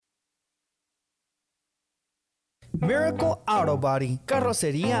Miracle Auto Body,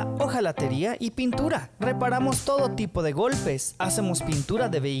 carrocería, hojalatería y pintura. Reparamos todo tipo de golpes, hacemos pintura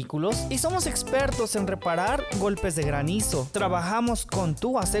de vehículos y somos expertos en reparar golpes de granizo. Trabajamos con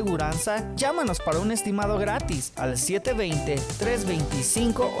tu aseguranza. Llámanos para un estimado gratis al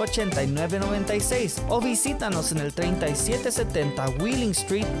 720-325-8996 o visítanos en el 3770 Wheeling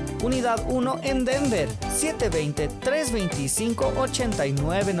Street, Unidad 1 en Denver.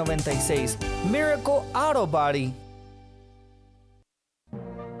 720-325-8996. Miracle Auto Body.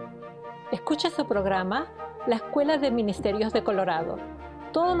 Escucha su programa La Escuela de Ministerios de Colorado,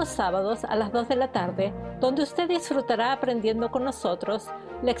 todos los sábados a las 2 de la tarde, donde usted disfrutará aprendiendo con nosotros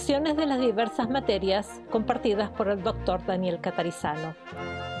lecciones de las diversas materias compartidas por el Dr. Daniel Catarizano.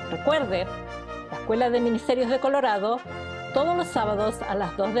 Recuerde, La Escuela de Ministerios de Colorado, todos los sábados a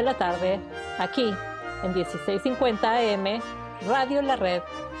las 2 de la tarde, aquí en 1650 AM, Radio La Red,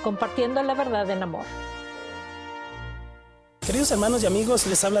 compartiendo la verdad en amor. Queridos hermanos y amigos,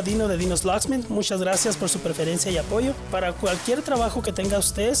 les habla Dino de Dino's Locksmith. Muchas gracias por su preferencia y apoyo. Para cualquier trabajo que tenga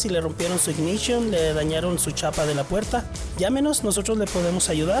usted, si le rompieron su ignition, le dañaron su chapa de la puerta, llámenos, nosotros le podemos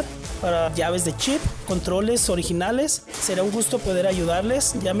ayudar. Para llaves de chip, controles originales, será un gusto poder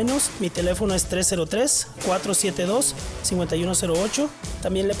ayudarles. Llámenos, mi teléfono es 303-472-5108.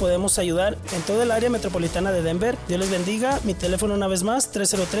 También le podemos ayudar en todo el área metropolitana de Denver. Dios les bendiga. Mi teléfono una vez más,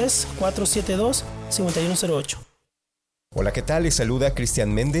 303-472-5108. Hola, ¿qué tal? Les saluda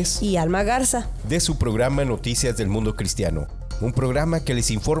Cristian Méndez y Alma Garza de su programa Noticias del Mundo Cristiano, un programa que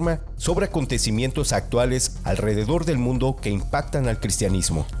les informa sobre acontecimientos actuales alrededor del mundo que impactan al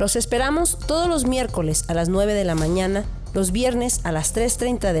cristianismo. Los esperamos todos los miércoles a las 9 de la mañana, los viernes a las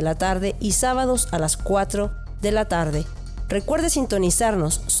 3:30 de la tarde y sábados a las 4 de la tarde. Recuerde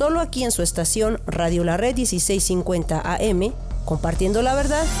sintonizarnos solo aquí en su estación Radio La Red 1650 AM, compartiendo la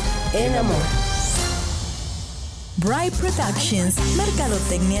verdad en amor. Bright Productions,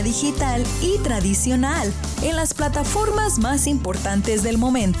 mercadotecnia digital y tradicional en las plataformas más importantes del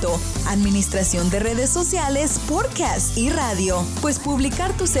momento, administración de redes sociales, podcast y radio. Pues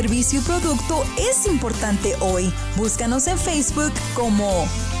publicar tu servicio y producto es importante hoy. Búscanos en Facebook como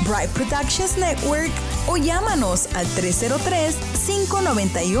Bright Productions Network o llámanos al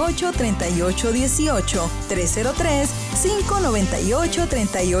 303-598-3818,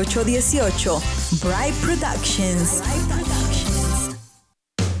 303-598-3818. Bright Productions.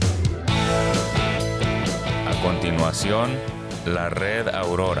 A continuación, la Red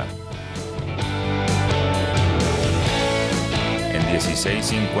Aurora. En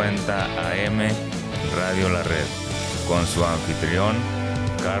 1650 AM, Radio La Red, con su anfitrión,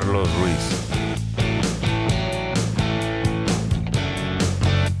 Carlos Ruiz.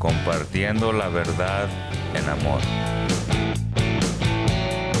 Compartiendo la verdad en amor.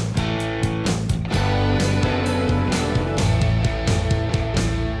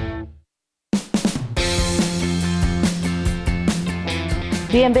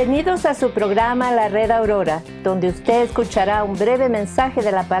 Bienvenidos a su programa La Red Aurora, donde usted escuchará un breve mensaje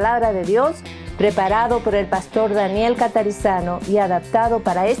de la Palabra de Dios preparado por el pastor Daniel Catarizano y adaptado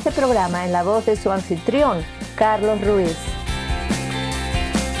para este programa en la voz de su anfitrión, Carlos Ruiz.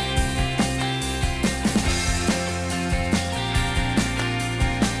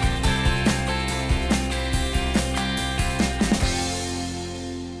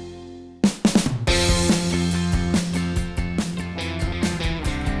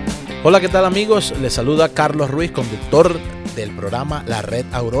 Hola, ¿qué tal amigos? Les saluda Carlos Ruiz, conductor del programa La Red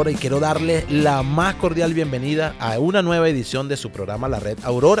Aurora, y quiero darles la más cordial bienvenida a una nueva edición de su programa La Red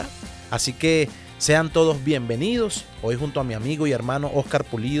Aurora. Así que sean todos bienvenidos. Hoy junto a mi amigo y hermano Oscar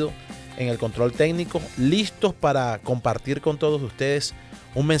Pulido en el control técnico, listos para compartir con todos ustedes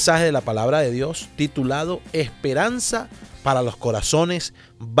un mensaje de la palabra de Dios titulado Esperanza para los corazones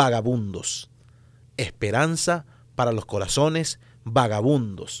vagabundos. Esperanza para los corazones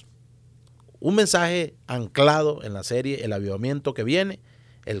vagabundos. Un mensaje anclado en la serie El Avivamiento que viene,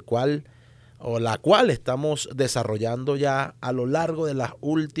 la cual estamos desarrollando ya a lo largo de las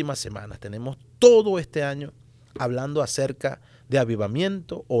últimas semanas. Tenemos todo este año hablando acerca de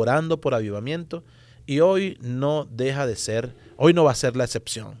avivamiento, orando por avivamiento, y hoy no va a ser la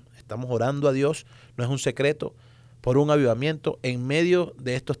excepción. Estamos orando a Dios, no es un secreto, por un avivamiento en medio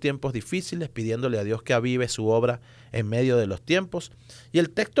de estos tiempos difíciles, pidiéndole a Dios que avive su obra en medio de los tiempos. Y el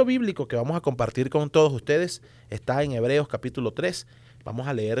texto bíblico que vamos a compartir con todos ustedes está en Hebreos capítulo 3. Vamos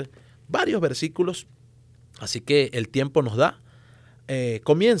a leer varios versículos, así que el tiempo nos da.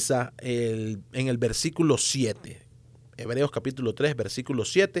 Comienza en el versículo 7. Hebreos capítulo 3, versículo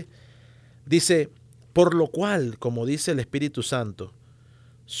 7. Dice, por lo cual, como dice el Espíritu Santo,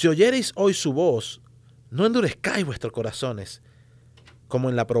 si oyereis hoy su voz, no endurezcáis vuestros corazones, como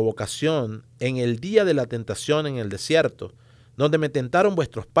en la provocación, en el día de la tentación en el desierto, donde me tentaron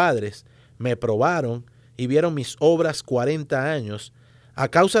vuestros padres, me probaron y vieron mis obras 40 años, a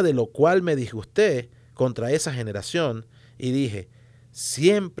causa de lo cual me disgusté contra esa generación, y dije,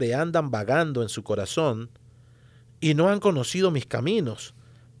 siempre andan vagando en su corazón, y no han conocido mis caminos.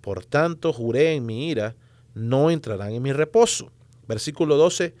 Por tanto, juré en mi ira, no entrarán en mi reposo. Versículo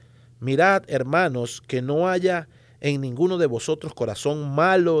 12, mirad, hermanos, que no haya en ninguno de vosotros corazón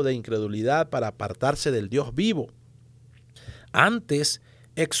malo de incredulidad para apartarse del Dios vivo. Antes,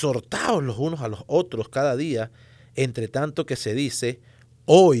 exhortaos los unos a los otros cada día, entre tanto que se dice,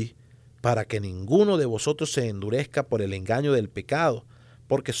 hoy, para que ninguno de vosotros se endurezca por el engaño del pecado,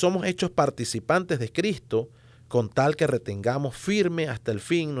 porque somos hechos participantes de Cristo, con tal que retengamos firme hasta el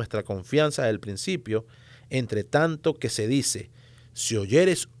fin nuestra confianza del principio, entre tanto que se dice, si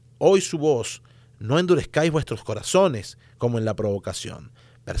oyeres hoy su voz, no endurezcáis vuestros corazones, como en la provocación.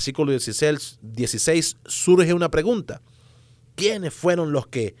 Versículo 16 surge una pregunta. ¿Quiénes fueron los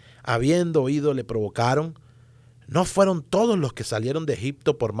que, habiendo oído, le provocaron? ¿No fueron todos los que salieron de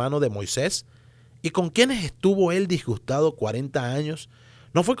Egipto por mano de Moisés? ¿Y con quiénes estuvo él disgustado 40 años?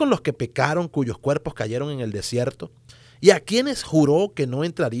 ¿No fue con los que pecaron, cuyos cuerpos cayeron en el desierto? ¿Y a quienes juró que no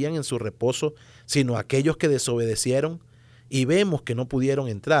entrarían en su reposo, sino a aquellos que desobedecieron? Y vemos que no pudieron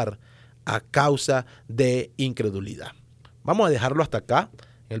entrar a causa de incredulidad. Vamos a dejarlo hasta acá.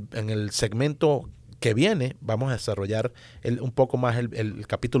 En el segmento que viene vamos a desarrollar un poco más el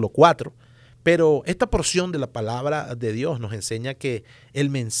capítulo 4. Pero esta porción de la palabra de Dios nos enseña que el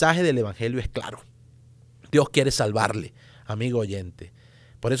mensaje del evangelio es claro. Dios quiere salvarle, amigo oyente.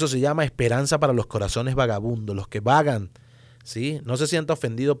 Por eso se llama esperanza para los corazones vagabundos, los que vagan, ¿sí? No se sienta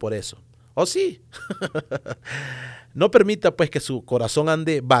ofendido por eso. ¿O sí? No permita pues que su corazón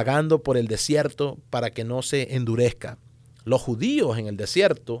ande vagando por el desierto para que no se endurezca. Los judíos en el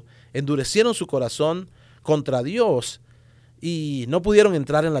desierto endurecieron su corazón contra Dios y no pudieron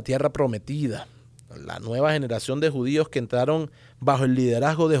entrar en la tierra prometida. La nueva generación de judíos que entraron bajo el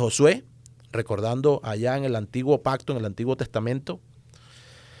liderazgo de Josué, recordando allá en el antiguo pacto, en el Antiguo Testamento,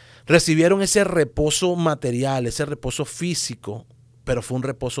 recibieron ese reposo material, ese reposo físico, pero fue un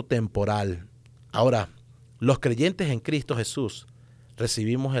reposo temporal. Ahora, los creyentes en Cristo Jesús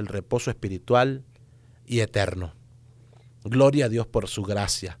recibimos el reposo espiritual y eterno. Gloria a Dios por su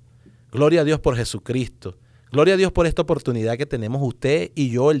gracia. Gloria a Dios por Jesucristo. Gloria a Dios por esta oportunidad que tenemos usted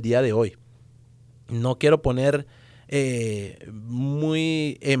y yo el día de hoy. No quiero poner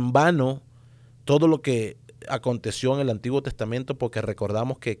muy en vano todo lo que aconteció en el Antiguo Testamento, porque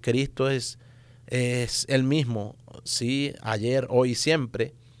recordamos que Cristo es el mismo, sí, ayer, hoy y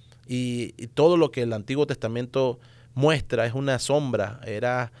siempre. Y todo lo que el Antiguo Testamento muestra es una sombra,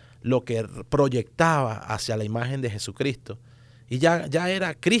 era lo que proyectaba hacia la imagen de Jesucristo. Y ya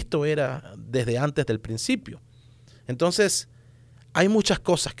era, Cristo era desde antes del principio. Entonces, hay muchas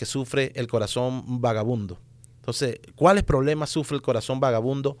cosas que sufre el corazón vagabundo. Entonces, ¿cuáles problemas sufre el corazón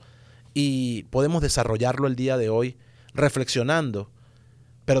vagabundo? Y podemos desarrollarlo el día de hoy reflexionando,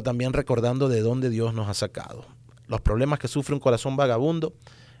 pero también recordando de dónde Dios nos ha sacado. Los problemas que sufre un corazón vagabundo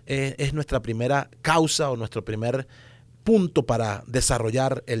es nuestra primera causa o nuestro primer punto para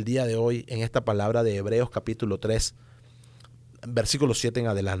desarrollar el día de hoy en esta palabra de Hebreos capítulo 3, versículo 7 en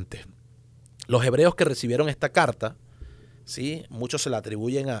adelante. Los hebreos que recibieron esta carta, ¿sí? Muchos se la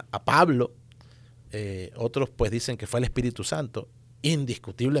atribuyen a Pablo, otros pues dicen que fue el Espíritu Santo.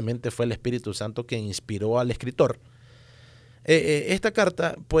 Indiscutiblemente fue el Espíritu Santo quien inspiró al escritor. Esta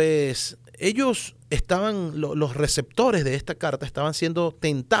carta, pues ellos estaban, los receptores de esta carta estaban siendo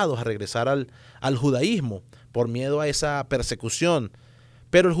tentados a regresar al judaísmo por miedo a esa persecución.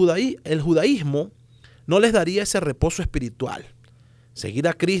 Pero el judaísmo no les daría ese reposo espiritual. Seguir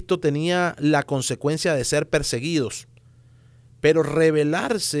a Cristo tenía la consecuencia de ser perseguidos. Pero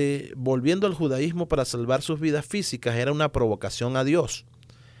rebelarse, volviendo al judaísmo para salvar sus vidas físicas, era una provocación a Dios.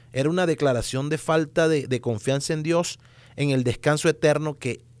 Era una declaración de falta de confianza en Dios, en el descanso eterno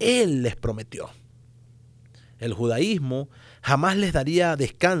que Él les prometió. El judaísmo jamás les daría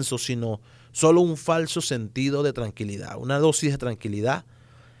descanso, sino solo un falso sentido de tranquilidad, una dosis de tranquilidad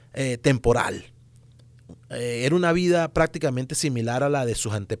temporal. Era una vida prácticamente similar a la de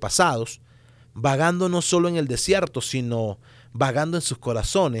sus antepasados, vagando no solo en el desierto, sino vagando en sus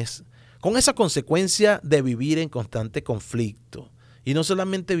corazones, con esa consecuencia de vivir en constante conflicto. Y no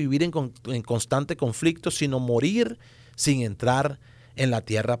solamente vivir en constante conflicto, sino morir sin entrar en la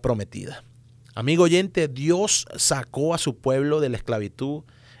tierra prometida. Amigo oyente, Dios sacó a su pueblo de la esclavitud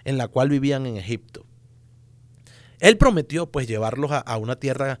en la cual vivían en Egipto. Él prometió pues llevarlos a una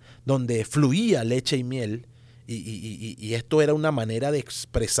tierra donde fluía leche y miel, y esto era una manera de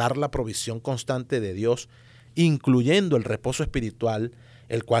expresar la provisión constante de Dios, incluyendo el reposo espiritual,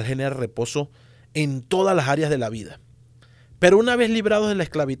 el cual genera reposo en todas las áreas de la vida. Pero una vez librados de la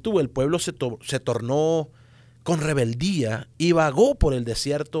esclavitud, el pueblo se tornó con rebeldía y vagó por el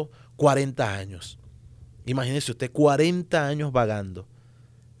desierto 40 años. Imagínese usted, 40 años vagando.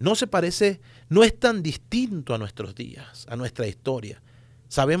 No se parece, no es tan distinto a nuestros días, a nuestra historia.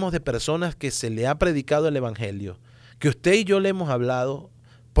 Sabemos de personas que se le ha predicado el evangelio, que usted y yo le hemos hablado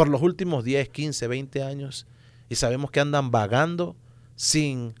por los últimos 10, 15, 20 años, y sabemos que andan vagando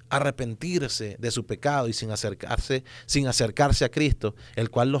sin arrepentirse de su pecado y sin acercarse a Cristo, el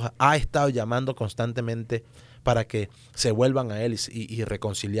cual los ha estado llamando constantemente para que se vuelvan a Él y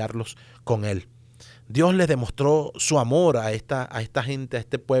reconciliarlos con Él. Dios les demostró su amor a esta gente, a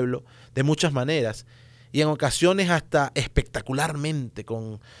este pueblo, de muchas maneras, y en ocasiones hasta espectacularmente,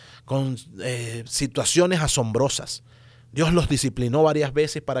 con situaciones asombrosas. Dios los disciplinó varias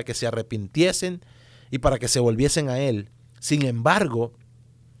veces para que se arrepintiesen y para que se volviesen a Él. Sin embargo,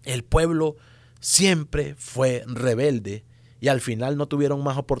 el pueblo siempre fue rebelde y al final no tuvieron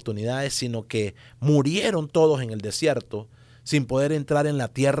más oportunidades, sino que murieron todos en el desierto sin poder entrar en la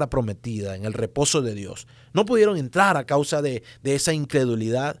tierra prometida, en el reposo de Dios. No pudieron entrar a causa de esa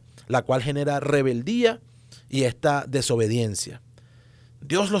incredulidad, la cual genera rebeldía y esta desobediencia.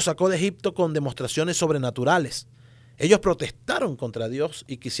 Dios los sacó de Egipto con demostraciones sobrenaturales. Ellos protestaron contra Dios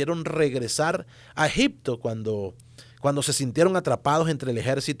y quisieron regresar a Egipto cuando se sintieron atrapados entre el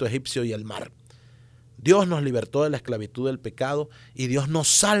ejército egipcio y el mar. Dios nos libertó de la esclavitud del pecado y Dios nos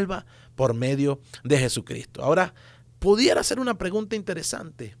salva por medio de Jesucristo. Ahora, pudiera ser una pregunta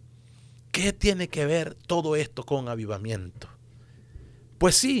interesante. ¿Qué tiene que ver todo esto con avivamiento?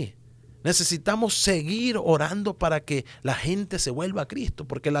 Pues sí, necesitamos seguir orando para que la gente se vuelva a Cristo,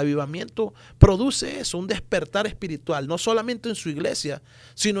 porque el avivamiento produce eso, un despertar espiritual, no solamente en su iglesia,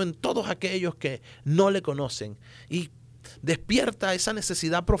 sino en todos aquellos que no le conocen, y despierta esa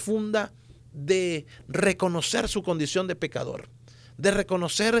necesidad profunda de reconocer su condición de pecador, de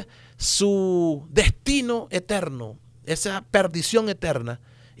reconocer su destino eterno, esa perdición eterna,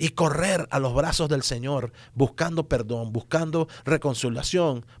 y correr a los brazos del Señor buscando perdón, buscando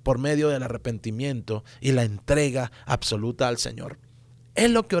reconciliación por medio del arrepentimiento y la entrega absoluta al Señor. Es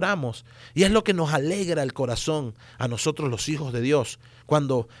lo que oramos y es lo que nos alegra el corazón a nosotros los hijos de Dios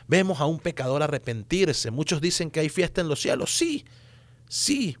cuando vemos a un pecador arrepentirse. Muchos dicen que hay fiesta en los cielos.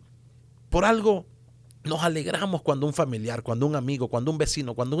 Sí, por algo nos alegramos cuando un familiar, cuando un amigo, cuando un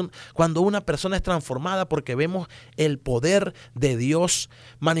vecino, cuando una persona es transformada, porque vemos el poder de Dios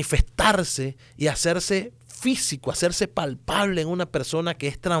manifestarse y hacerse físico, hacerse palpable en una persona que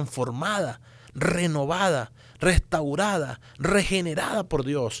es transformada, renovada, restaurada, regenerada por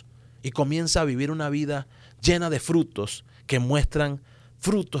Dios, y comienza a vivir una vida llena de frutos que muestran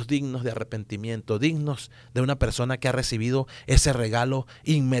frutos dignos de arrepentimiento, dignos de una persona que ha recibido ese regalo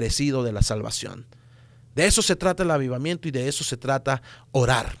inmerecido de la salvación. De eso se trata el avivamiento y de eso se trata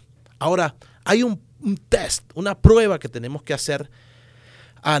orar. Ahora, hay un test, una prueba que tenemos que hacer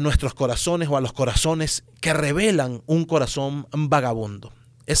a nuestros corazones o a los corazones que revelan un corazón vagabundo.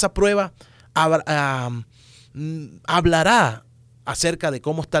 Esa prueba hablará acerca de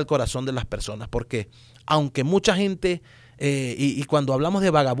cómo está el corazón de las personas, porque aunque mucha gente, y cuando hablamos de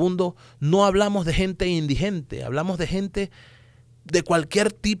vagabundo, no hablamos de gente indigente, hablamos de gente de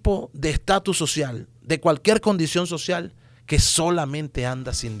cualquier tipo de estatus social, de cualquier condición social, que solamente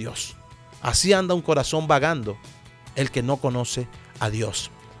anda sin Dios. Así anda un corazón vagando, el que no conoce a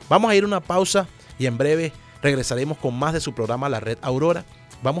Dios. Vamos a ir a una pausa y en breve regresaremos con más de su programa La Red Aurora.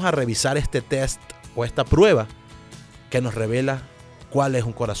 Vamos a revisar este test o esta prueba que nos revela cuál es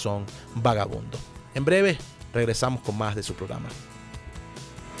un corazón vagabundo. En breve regresamos con más de su programa.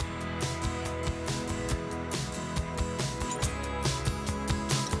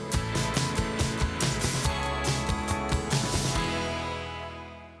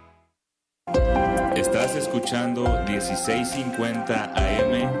 Estás escuchando 1650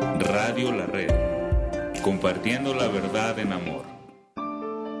 AM Radio La Red, compartiendo la verdad en amor.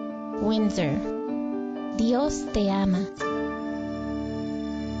 Windsor, Dios te ama.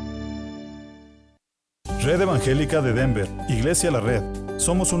 Red Evangélica de Denver, Iglesia La Red.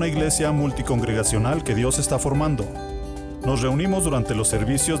 Somos una iglesia multicongregacional que Dios está formando. Nos reunimos durante los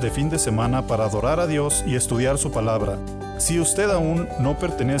servicios de fin de semana para adorar a Dios y estudiar su palabra. Si usted aún no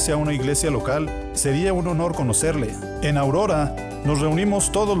pertenece a una iglesia local, sería un honor conocerle. En Aurora, nos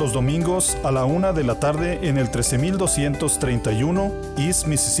reunimos todos los domingos a la 1 de la tarde en el 13231 East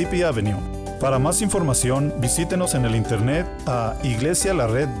Mississippi Avenue. Para más información, visítenos en el internet a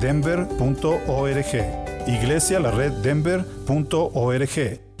iglesialareddenver.org.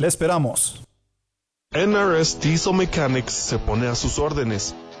 iglesialareddenver.org. ¡Le esperamos! NRS Diesel Mechanics se pone a sus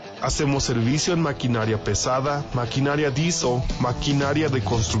órdenes. Hacemos servicio en maquinaria pesada, maquinaria diesel, maquinaria de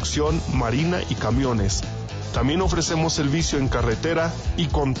construcción, marina y camiones. También ofrecemos servicio en carretera y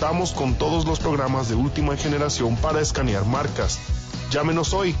contamos con todos los programas de última generación para escanear marcas.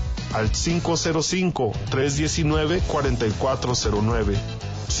 Llámenos hoy al 505-319-4409,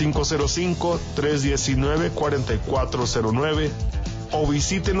 505-319-4409 o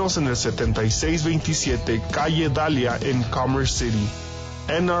visítenos en el 7627 Calle Dahlia en Commerce City.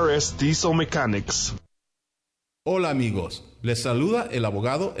 NRS Diesel Mechanics. Hola amigos, les saluda el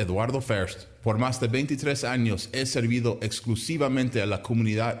abogado Eduardo First. Por más de 23 años he servido exclusivamente a la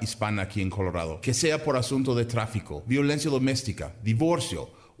comunidad hispana aquí en Colorado. Que sea por asunto de tráfico, violencia doméstica,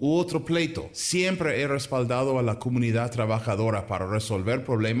 divorcio u otro pleito, siempre he respaldado a la comunidad trabajadora para resolver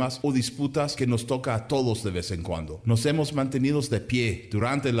problemas o disputas que nos toca a todos de vez en cuando. Nos hemos mantenido de pie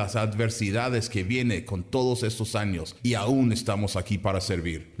durante las adversidades que viene con todos estos años y aún estamos aquí para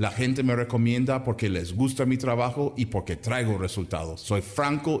servir. La gente me recomienda porque les gusta mi trabajo y porque traigo resultados. Soy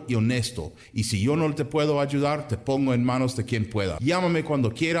franco y honesto y si yo no te puedo ayudar, te pongo en manos de quien pueda. Llámame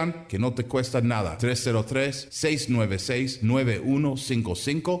cuando quieran, que no te cuesta nada.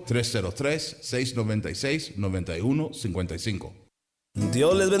 303-696-9155 303-696-9155.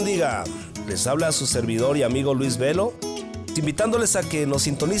 Dios les bendiga. Les habla su servidor y amigo Luis Velo, invitándoles a que nos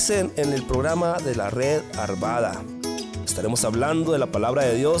sintonicen en el programa de la Red Arvada. Estaremos hablando de la palabra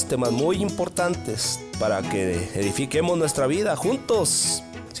de Dios, temas muy importantes para que edifiquemos nuestra vida juntos.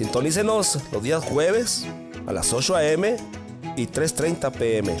 Sintonícenos los días jueves a las 8 a.m. y 3:30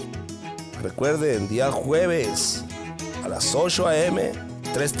 p.m. Recuerden, día jueves a las 8 a.m.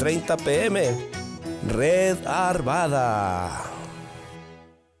 3:30 p.m. Red Arvada.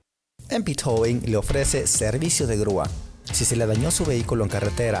 MP Towing le ofrece servicio de grúa. Si se le dañó su vehículo en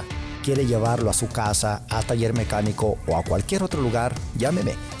carretera, quiere llevarlo a su casa, a taller mecánico o a cualquier otro lugar,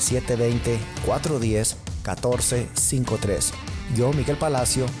 llámeme 720-410-1453. Yo, Miguel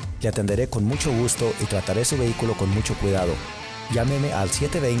Palacio, le atenderé con mucho gusto y trataré su vehículo con mucho cuidado. Llámeme al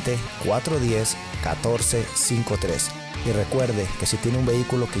 720-410-1453. Y recuerde que si tiene un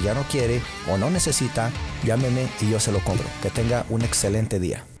vehículo que ya no quiere o no necesita, llámeme y yo se lo compro. Que tenga un excelente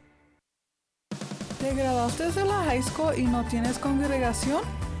día. ¿Te graduaste de la high school y no tienes congregación?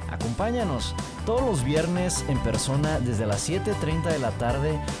 Acompáñanos todos los viernes en persona desde las 7:30 de la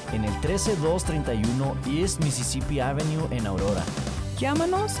tarde en el 13231 East Mississippi Avenue en Aurora.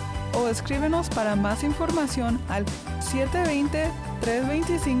 Llámanos o escríbenos para más información al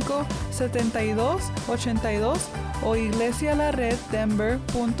 720-325-7282 o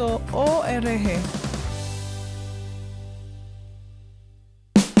iglesialareddenver.org.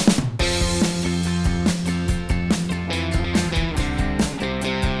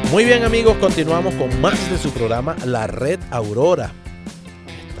 Muy bien amigos, continuamos con más de su programa La Red Aurora.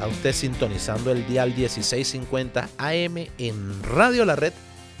 Está usted sintonizando el dial 1650 AM en Radio La Red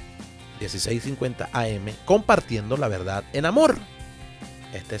 1650 AM, compartiendo la verdad en amor.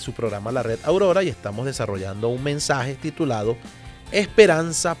 Este es su programa La Red Aurora y estamos desarrollando un mensaje titulado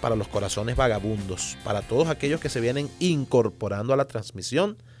Esperanza para los corazones vagabundos. Para todos aquellos que se vienen incorporando a la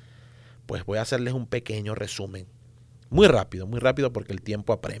transmisión, pues voy a hacerles un pequeño resumen. Muy rápido porque el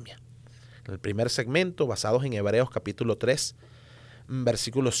tiempo apremia. En el primer segmento, basados en Hebreos capítulo 3,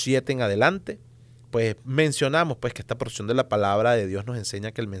 versículo 7 en adelante, pues mencionamos pues que esta porción de la palabra de Dios nos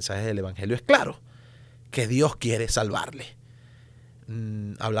enseña que el mensaje del evangelio es claro, que Dios quiere salvarle.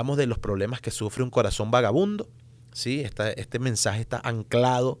 Hablamos de los problemas que sufre un corazón vagabundo, ¿sí? Este mensaje está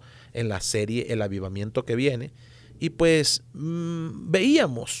anclado en la serie El Avivamiento que viene y pues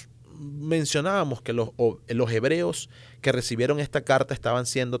mencionábamos que los hebreos que recibieron esta carta estaban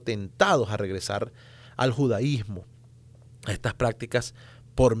siendo tentados a regresar al judaísmo, a estas prácticas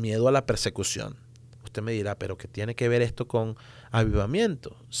por miedo a la persecución. Usted me dirá, ¿pero qué tiene que ver esto con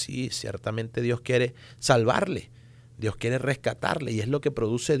avivamiento? Sí, ciertamente Dios quiere salvarle, Dios quiere rescatarle y es lo que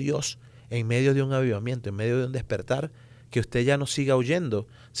produce Dios en medio de un avivamiento, en medio de un despertar, que usted ya no siga huyendo,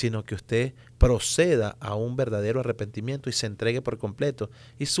 sino que usted proceda a un verdadero arrepentimiento y se entregue por completo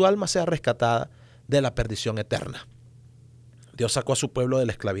y su alma sea rescatada de la perdición eterna. Dios sacó a su pueblo de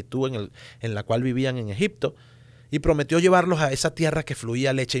la esclavitud en la cual vivían en Egipto y prometió llevarlos a esa tierra que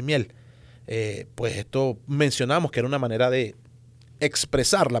fluía leche y miel. Pues esto mencionamos que era una manera de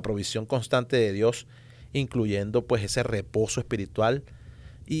expresar la provisión constante de Dios, incluyendo pues ese reposo espiritual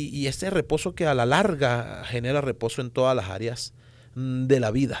y ese reposo que a la larga genera reposo en todas las áreas de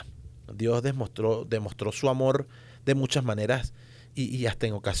la vida. Dios demostró su amor de muchas maneras y hasta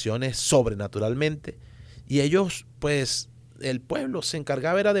en ocasiones sobrenaturalmente. Y ellos, pues, el pueblo se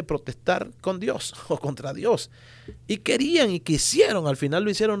encargaba era de protestar con Dios o contra Dios. Y querían y quisieron, al final lo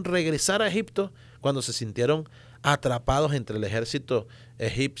hicieron, regresar a Egipto cuando se sintieron atrapados entre el ejército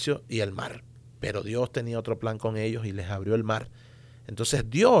egipcio y el mar. Pero Dios tenía otro plan con ellos y les abrió el mar. Entonces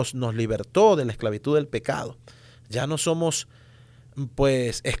Dios nos libertó de la esclavitud del pecado. Ya no somos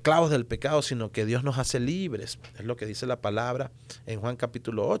pues esclavos del pecado, sino que Dios nos hace libres. Es lo que dice la palabra en Juan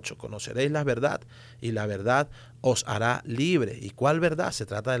capítulo 8. Conoceréis la verdad y la verdad os hará libre. ¿Y cuál verdad? Se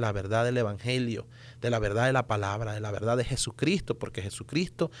trata de la verdad del evangelio, de la verdad de la palabra, de la verdad de Jesucristo, porque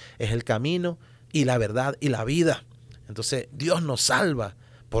Jesucristo es el camino y la verdad y la vida. Entonces Dios nos salva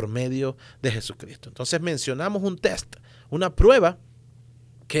por medio de Jesucristo. Entonces mencionamos un test, una prueba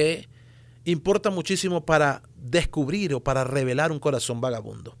que importa muchísimo para descubrir o para revelar un corazón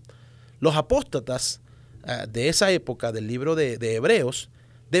vagabundo. Los apóstatas de esa época del libro de Hebreos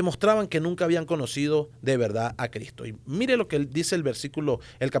demostraban que nunca habían conocido de verdad a Cristo. Y mire lo que dice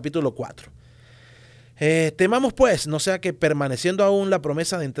el capítulo 4. Temamos pues, no sea que permaneciendo aún la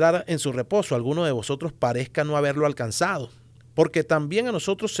promesa de entrar en su reposo, alguno de vosotros parezca no haberlo alcanzado, porque también a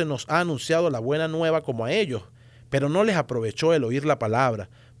nosotros se nos ha anunciado la buena nueva como a ellos, pero no les aprovechó el oír la palabra,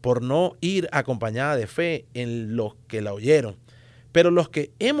 por no ir acompañada de fe en los que la oyeron. Pero los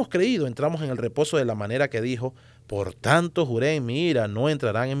que hemos creído entramos en el reposo de la manera que dijo, por tanto juré en mi ira, no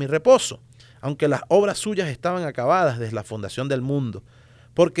entrarán en mi reposo, aunque las obras suyas estaban acabadas desde la fundación del mundo.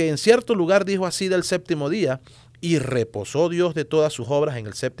 Porque en cierto lugar dijo así del séptimo día, y reposó Dios de todas sus obras en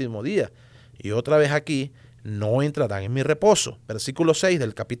el séptimo día. Y otra vez aquí, no entrarán en mi reposo. Versículo 6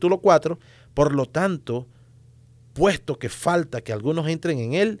 del capítulo 4, por lo tanto, puesto que falta que algunos entren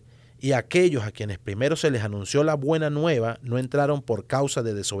en él, y aquellos a quienes primero se les anunció la buena nueva no entraron por causa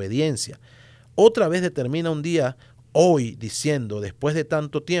de desobediencia. Otra vez determina un día, hoy, diciendo, después de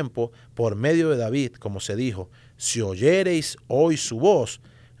tanto tiempo, por medio de David, como se dijo, si oyereis hoy su voz,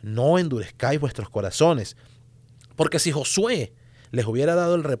 no endurezcáis vuestros corazones. Porque si Josué les hubiera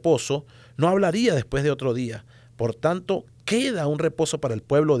dado el reposo, no hablaría después de otro día. Por tanto, queda un reposo para el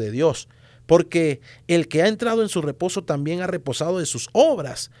pueblo de Dios, porque el que ha entrado en su reposo también ha reposado de sus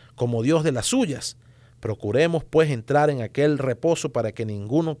obras, como Dios de las suyas. Procuremos pues entrar en aquel reposo para que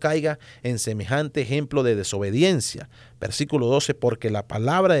ninguno caiga en semejante ejemplo de desobediencia. Versículo 12, porque la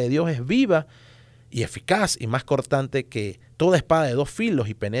palabra de Dios es viva y eficaz y más cortante que toda espada de dos filos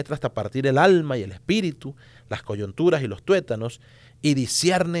y penetra hasta partir el alma y el espíritu, las coyunturas y los tuétanos, y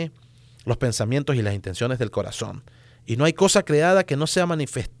discierne los pensamientos y las intenciones del corazón. Y no hay cosa creada que no sea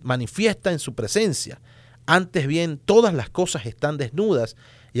manifiesta en su presencia. Antes bien, todas las cosas están desnudas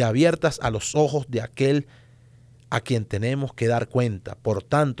y abiertas a los ojos de aquel a quien tenemos que dar cuenta. Por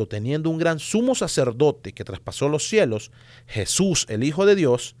tanto, teniendo un gran sumo sacerdote que traspasó los cielos, Jesús, el Hijo de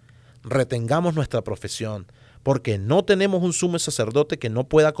Dios, retengamos nuestra profesión, porque no tenemos un sumo sacerdote que no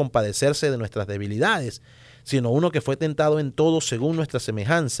pueda compadecerse de nuestras debilidades, sino uno que fue tentado en todo según nuestra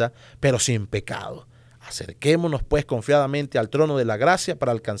semejanza, pero sin pecado. Acerquémonos pues confiadamente al trono de la gracia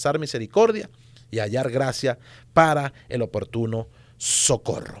para alcanzar misericordia y hallar gracia para el oportuno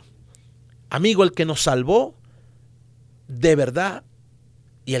socorro. Amigo, el que nos salvó de verdad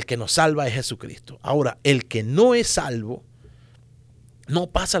y el que nos salva es Jesucristo. Ahora, el que no es salvo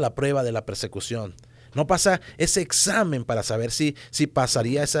no pasa la prueba de la persecución, no pasa ese examen para saber si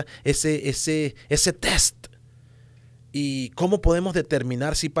pasaría ese test. ¿Y cómo podemos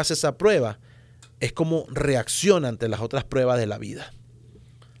determinar si pasa esa prueba? Es cómo reacciona ante las otras pruebas de la vida.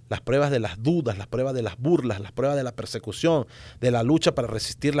 Las pruebas de las dudas, las pruebas de las burlas, las pruebas de la persecución, de la lucha para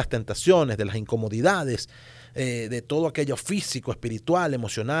resistir las tentaciones, de las incomodidades, de todo aquello físico, espiritual,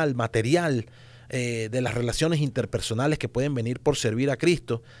 emocional, material, de las relaciones interpersonales que pueden venir por servir a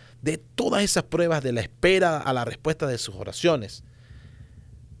Cristo, de todas esas pruebas de la espera a la respuesta de sus oraciones.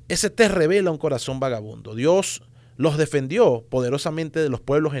 Ese test revela un corazón vagabundo. Dios los defendió poderosamente de los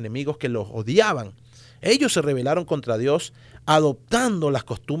pueblos enemigos que los odiaban. Ellos se rebelaron contra Dios, adoptando las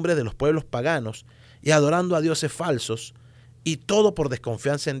costumbres de los pueblos paganos y adorando a dioses falsos, y todo por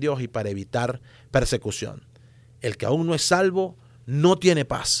desconfianza en Dios y para evitar persecución. El que aún no es salvo no tiene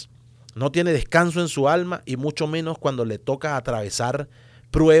paz, no tiene descanso en su alma, y mucho menos cuando le toca atravesar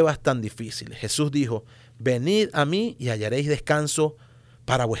pruebas tan difíciles. Jesús dijo, venid a mí y hallaréis descanso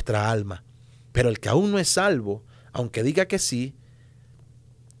para vuestra alma. Pero el que aún no es salvo, aunque diga que sí,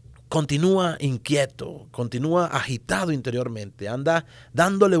 continúa inquieto, continúa agitado interiormente, anda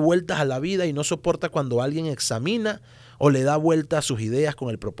dándole vueltas a la vida y no soporta cuando alguien examina o le da vuelta a sus ideas con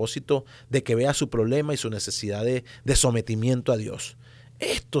el propósito de que vea su problema y su necesidad de sometimiento a Dios.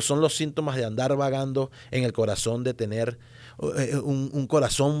 Estos son los síntomas de andar vagando en el corazón, de tener un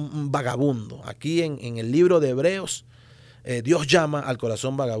corazón vagabundo. Aquí en el libro de Hebreos, Dios llama al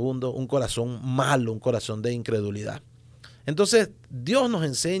corazón vagabundo un corazón malo, un corazón de incredulidad. Entonces, Dios nos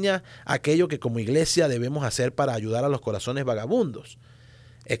enseña aquello que como iglesia debemos hacer para ayudar a los corazones vagabundos.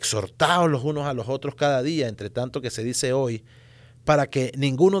 Exhortaos los unos a los otros cada día, entre tanto que se dice hoy, para que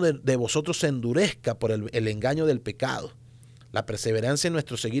ninguno de vosotros se endurezca por el engaño del pecado. La perseverancia en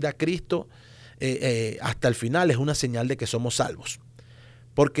nuestro seguir a Cristo hasta el final es una señal de que somos salvos.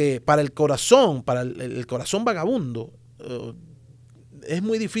 Porque para el corazón vagabundo, es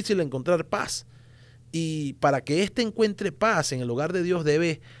muy difícil encontrar paz. Y para que éste encuentre paz en el hogar de Dios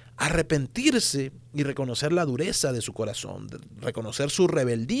debe arrepentirse y reconocer la dureza de su corazón, reconocer su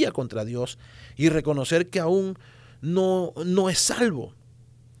rebeldía contra Dios y reconocer que aún no es salvo.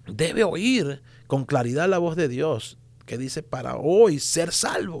 Debe oír con claridad la voz de Dios que dice para hoy ser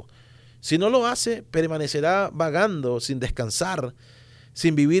salvo. Si no lo hace, permanecerá vagando sin descansar,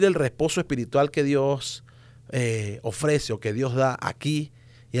 sin vivir el reposo espiritual que Dios ofrece o que Dios da aquí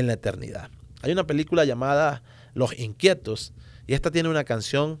y en la eternidad. Hay una película llamada Los Inquietos y esta tiene una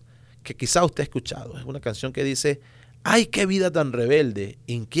canción que quizá usted ha escuchado. Es una canción que dice: ¡ay, qué vida tan rebelde!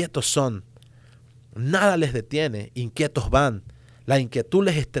 Inquietos son. Nada les detiene, inquietos van. La inquietud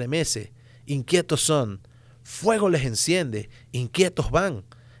les estremece, inquietos son. Fuego les enciende, inquietos van.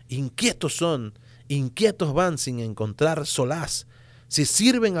 Inquietos son, inquietos van sin encontrar solaz. Si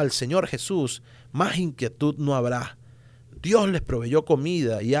sirven al Señor Jesús, más inquietud no habrá. Dios les proveyó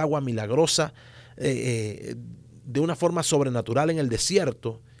comida y agua milagrosa de una forma sobrenatural en el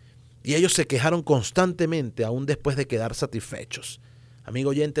desierto y ellos se quejaron constantemente aún después de quedar satisfechos. Amigo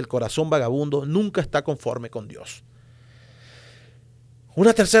oyente, el corazón vagabundo nunca está conforme con Dios.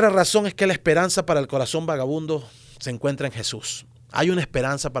 Una tercera razón es que la esperanza para el corazón vagabundo se encuentra en Jesús. Hay una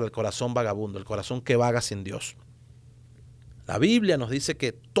esperanza para el corazón vagabundo, el corazón que vaga sin Dios. La Biblia nos dice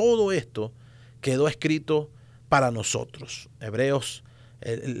que todo esto quedó escrito para nosotros. Hebreos,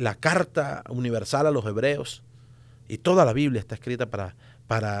 la carta universal a los hebreos y toda la Biblia está escrita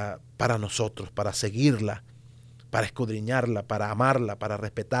para nosotros, para seguirla, para escudriñarla, para amarla, para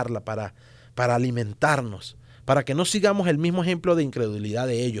respetarla, para alimentarnos, para que no sigamos el mismo ejemplo de incredulidad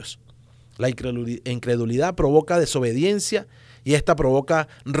de ellos. La incredulidad provoca desobediencia y esta provoca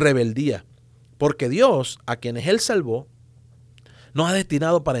rebeldía, porque Dios, a quienes Él salvó, nos ha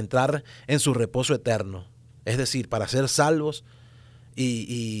destinado para entrar en su reposo eterno, es decir, para ser salvos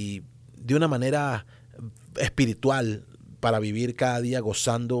y de una manera espiritual, para vivir cada día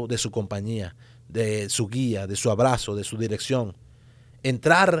gozando de su compañía, de su guía, de su abrazo, de su dirección.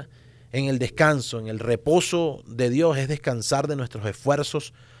 Entrar en el descanso, en el reposo de Dios es descansar de nuestros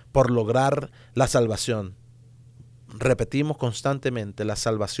esfuerzos por lograr la salvación. Repetimos constantemente, la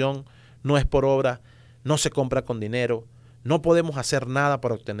salvación no es por obra, no se compra con dinero, no podemos hacer nada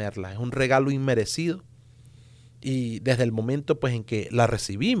para obtenerla, es un regalo inmerecido y desde el momento pues en que la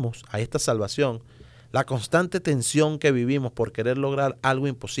recibimos a esta salvación, la constante tensión que vivimos por querer lograr algo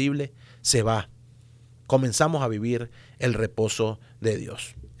imposible se va. Comenzamos a vivir el reposo de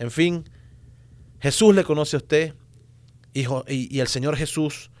Dios. En fin, Jesús le conoce a usted y el Señor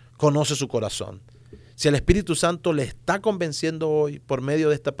Jesús conoce su corazón. Si el Espíritu Santo le está convenciendo hoy por medio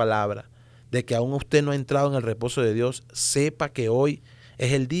de esta palabra de que aún usted no ha entrado en el reposo de Dios, sepa que hoy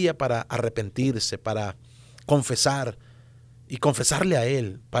es el día para arrepentirse, para confesar y confesarle a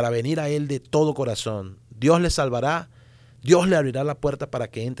Él, para venir a Él de todo corazón. Dios le salvará, Dios le abrirá la puerta para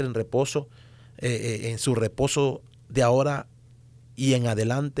que entre en reposo, en su reposo de ahora y en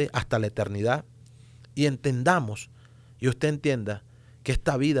adelante hasta la eternidad. Y entendamos, y usted entienda, que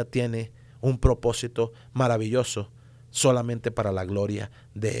esta vida tiene un propósito maravilloso solamente para la gloria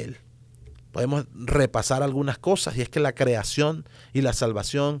de Él. Podemos repasar algunas cosas y es que la creación y la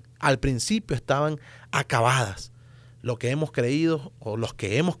salvación al principio estaban acabadas. Lo que hemos creído o los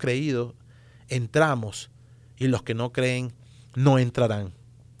que hemos creído entramos y los que no creen no entrarán.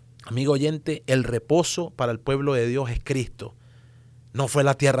 Amigo oyente, el reposo para el pueblo de Dios es Cristo, no fue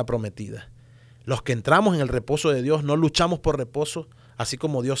la tierra prometida. Los que entramos en el reposo de Dios no luchamos por reposo, así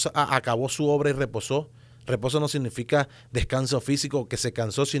como Dios acabó su obra y reposó. Reposo no significa descanso físico, que se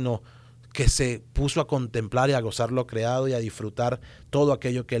cansó, sino que se puso a contemplar y a gozar lo creado y a disfrutar todo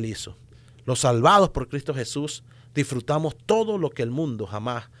aquello que Él hizo. Los salvados por Cristo Jesús disfrutamos todo lo que el mundo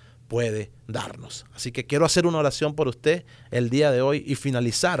jamás puede darnos. Así que quiero hacer una oración por usted el día de hoy y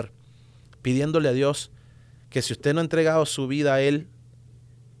finalizar pidiéndole a Dios que si usted no ha entregado su vida a Él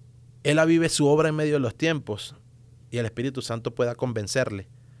avive su obra en medio de los tiempos y el Espíritu Santo pueda convencerle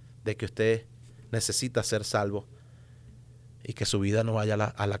de que usted necesita ser salvo. y que su vida no vaya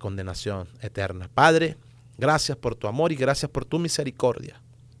a la condenación eterna. Padre, gracias por tu amor y gracias por tu misericordia.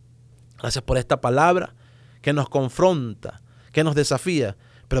 Gracias por esta palabra que nos confronta, que nos desafía,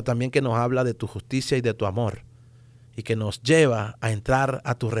 pero también que nos habla de tu justicia y de tu amor, y que nos lleva a entrar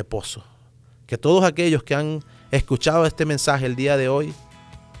a tu reposo. Que todos aquellos que han escuchado este mensaje el día de hoy,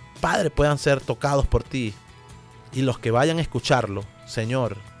 Padre, puedan ser tocados por ti, y los que vayan a escucharlo,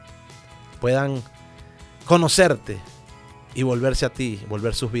 Señor, puedan conocerte y volverse a ti,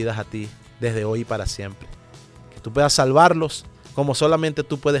 volver sus vidas a ti desde hoy y para siempre. Que tú puedas salvarlos como solamente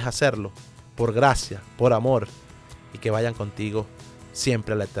tú puedes hacerlo, por gracia, por amor, y que vayan contigo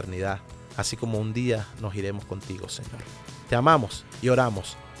siempre a la eternidad, así como un día nos iremos contigo, Señor. Te amamos y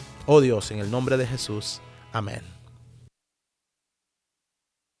oramos, oh Dios, en el nombre de Jesús. Amén.